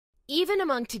Even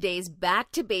among today's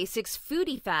back-to-basics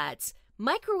foodie fads,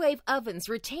 microwave ovens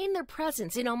retain their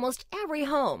presence in almost every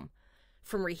home.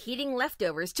 From reheating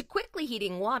leftovers to quickly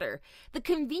heating water, the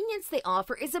convenience they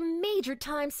offer is a major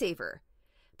time saver.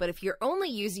 But if you're only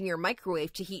using your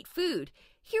microwave to heat food,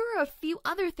 here are a few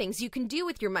other things you can do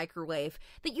with your microwave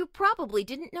that you probably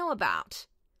didn't know about.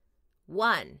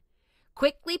 1.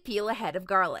 Quickly peel a head of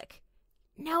garlic.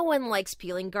 No one likes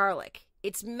peeling garlic.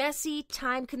 It's messy,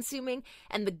 time-consuming,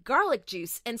 and the garlic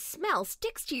juice and smell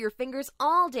sticks to your fingers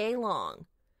all day long.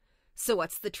 So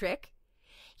what's the trick?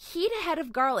 Heat a head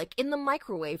of garlic in the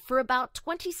microwave for about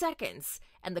 20 seconds,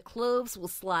 and the cloves will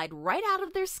slide right out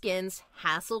of their skins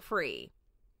hassle-free.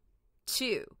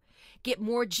 2. Get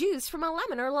more juice from a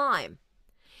lemon or lime.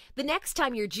 The next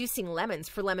time you're juicing lemons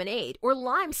for lemonade or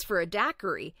limes for a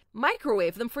daiquiri,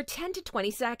 microwave them for 10 to 20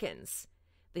 seconds.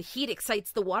 The heat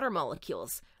excites the water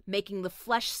molecules, making the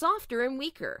flesh softer and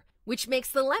weaker, which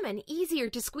makes the lemon easier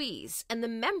to squeeze and the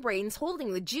membranes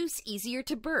holding the juice easier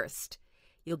to burst.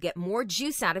 You'll get more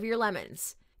juice out of your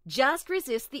lemons. Just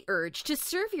resist the urge to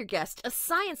serve your guest a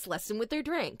science lesson with their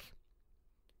drink.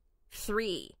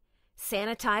 3.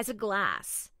 Sanitize a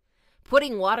glass.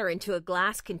 Putting water into a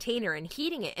glass container and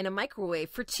heating it in a microwave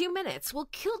for 2 minutes will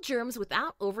kill germs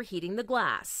without overheating the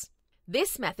glass.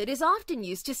 This method is often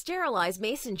used to sterilize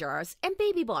mason jars and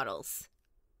baby bottles.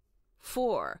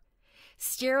 4.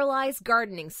 Sterilize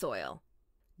gardening soil.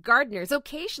 Gardeners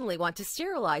occasionally want to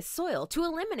sterilize soil to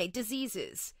eliminate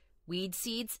diseases, weed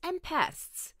seeds, and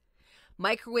pests.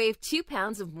 Microwave 2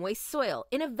 pounds of moist soil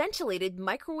in a ventilated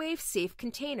microwave-safe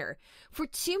container for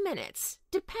 2 minutes,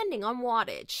 depending on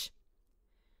wattage.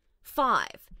 5.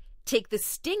 Take the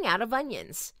sting out of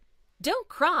onions. Don't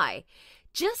cry.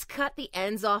 Just cut the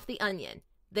ends off the onion,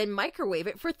 then microwave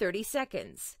it for 30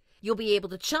 seconds. You'll be able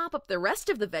to chop up the rest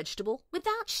of the vegetable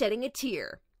without shedding a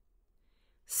tear.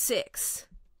 6.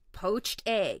 Poached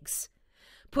eggs.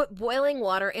 Put boiling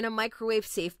water in a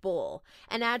microwave-safe bowl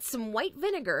and add some white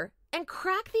vinegar and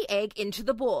crack the egg into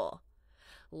the bowl.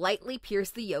 Lightly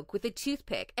pierce the yolk with a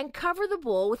toothpick and cover the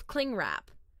bowl with cling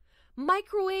wrap.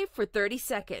 Microwave for 30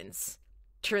 seconds.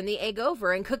 Turn the egg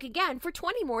over and cook again for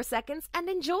 20 more seconds and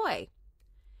enjoy.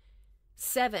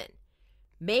 7.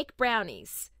 Make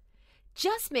brownies.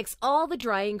 Just mix all the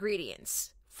dry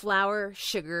ingredients, flour,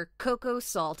 sugar, cocoa,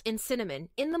 salt, and cinnamon,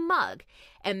 in the mug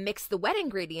and mix the wet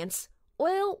ingredients,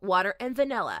 oil, water, and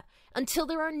vanilla until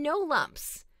there are no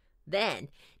lumps. Then,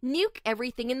 nuke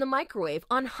everything in the microwave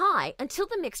on high until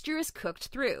the mixture is cooked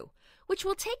through, which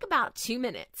will take about 2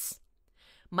 minutes.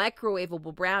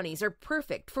 Microwavable brownies are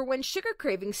perfect for when sugar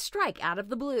cravings strike out of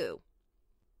the blue.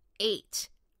 8.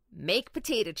 Make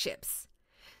potato chips.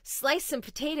 Slice some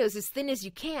potatoes as thin as you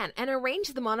can and arrange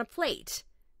them on a plate.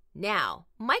 Now,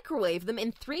 microwave them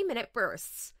in 3-minute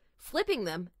bursts, flipping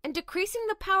them and decreasing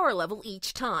the power level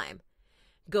each time.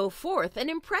 Go forth and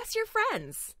impress your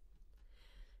friends.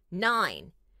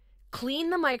 9. Clean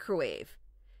the microwave.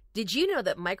 Did you know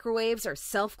that microwaves are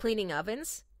self-cleaning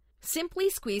ovens?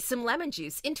 Simply squeeze some lemon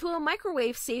juice into a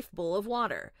microwave-safe bowl of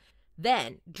water.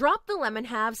 Then, drop the lemon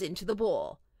halves into the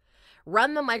bowl.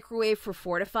 Run the microwave for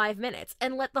 4 to 5 minutes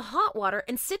and let the hot water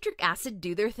and citric acid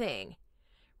do their thing.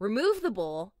 Remove the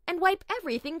bowl and wipe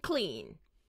everything clean.